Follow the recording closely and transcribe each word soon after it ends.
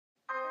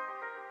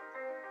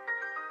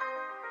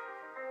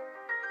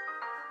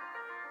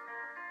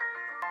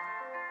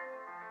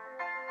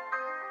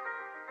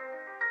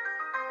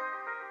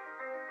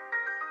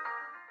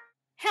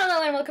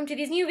Hello and welcome to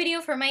this new video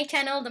for my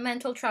channel, The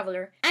Mental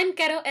Traveler. I'm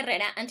Caro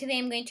Herrera and today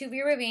I'm going to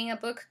be reviewing a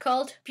book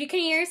called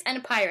Buccaneers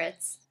and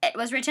Pirates. It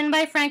was written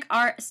by Frank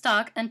R.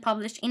 Stock and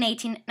published in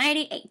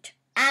 1898.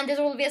 And this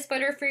will be a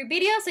spoiler-free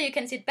video so you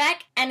can sit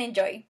back and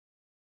enjoy.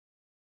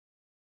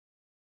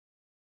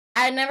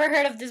 I had never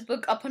heard of this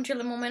book up until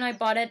the moment I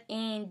bought it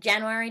in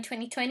January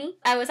 2020.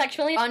 I was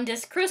actually on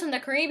this cruise in the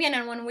Caribbean,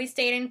 and when we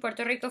stayed in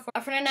Puerto Rico,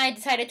 a friend and I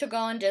decided to go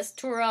on this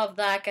tour of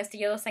the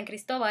Castillo de San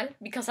Cristobal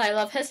because I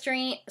love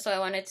history, so I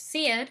wanted to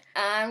see it.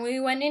 And we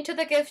went into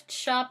the gift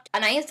shop,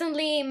 and I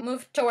instantly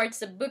moved towards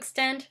the book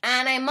stand.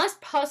 And I must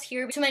pause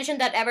here to mention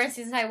that ever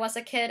since I was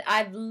a kid,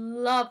 I've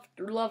loved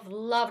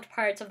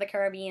Pirates of the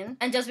Caribbean.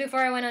 And just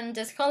before I went on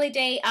this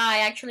holiday, I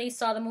actually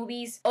saw the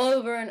movies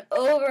over and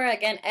over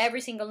again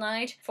every single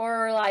night for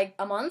like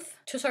a month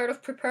to sort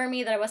of prepare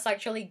me that I was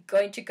actually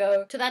going to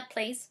go to that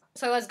place.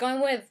 So I was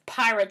going with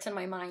pirates in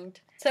my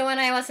mind. So when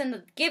I was in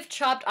the gift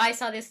shop, I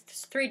saw these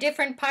 3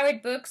 different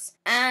pirate books,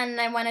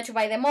 and I wanted to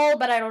buy them all,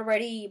 but I'd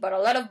already bought a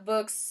lot of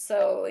books,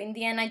 so in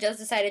the end I just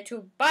decided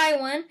to buy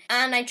one,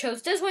 and I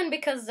chose this one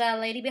because the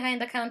lady behind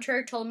the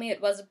counter told me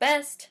it was the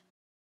best.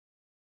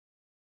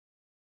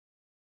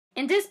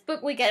 In this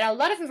book, we get a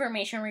lot of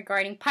information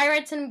regarding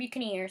pirates and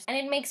buccaneers, and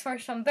it makes for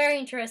some very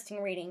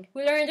interesting reading.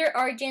 We learn their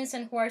origins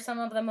and who are some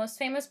of the most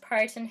famous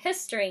pirates in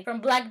history,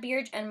 from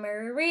Blackbeard and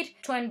Mary Read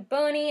to Anne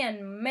Bonny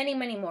and many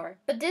more.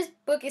 But this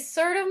book is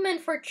sort of meant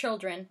for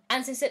children,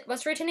 and since it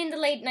was written in the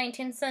late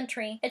 19th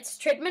century, its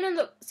treatment on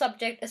the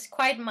subject is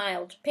quite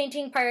mild,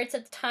 painting pirates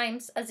at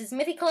times as these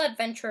mythical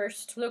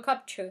adventurers to look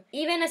up to,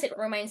 even as it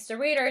reminds the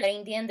reader that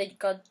in the end they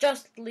got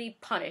justly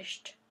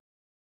punished.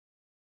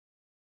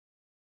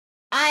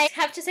 I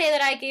have to say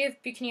that I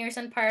gave Buccaneers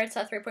and Pirates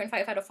a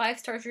 3.5 out of 5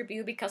 stars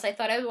review because I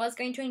thought I was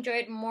going to enjoy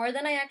it more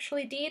than I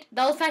actually did.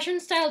 The old-fashioned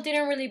style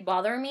didn't really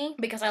bother me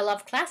because I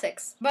love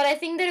classics, but I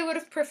think that I would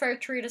have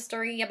preferred to read a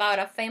story about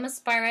a famous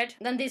pirate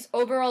than this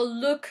overall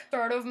look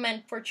sort of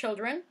meant for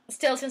children.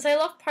 Still, since I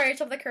love Pirates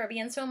of the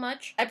Caribbean so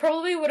much, I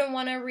probably wouldn't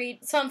want to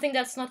read something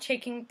that's not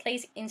taking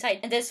place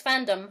inside this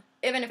fandom,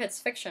 even if it's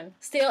fiction.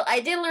 Still, I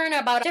did learn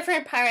about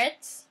different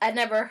pirates I'd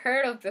never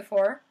heard of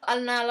before,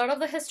 and a lot of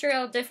the history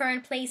of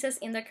different places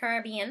in the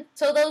Caribbean,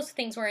 so those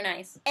things were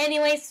nice.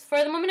 Anyways,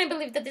 for the moment I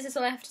believe that this is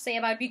all I have to say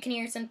about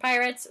Buccaneers and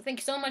Pirates. Thank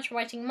you so much for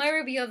watching my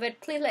review of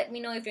it. Please let me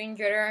know if you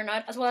enjoyed it or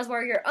not, as well as what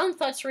are your own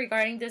thoughts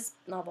regarding this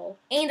novel.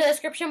 In the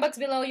description box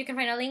below you can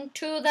find a link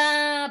to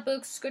the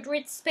book's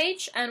Goodreads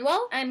page, and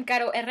well, I'm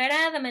Caro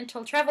Herrera, the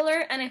Mental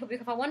Traveler, and I hope you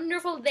have a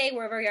wonderful day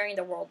wherever you are in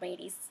the world,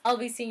 mateys. I'll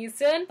be seeing you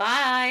soon.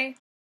 Bye!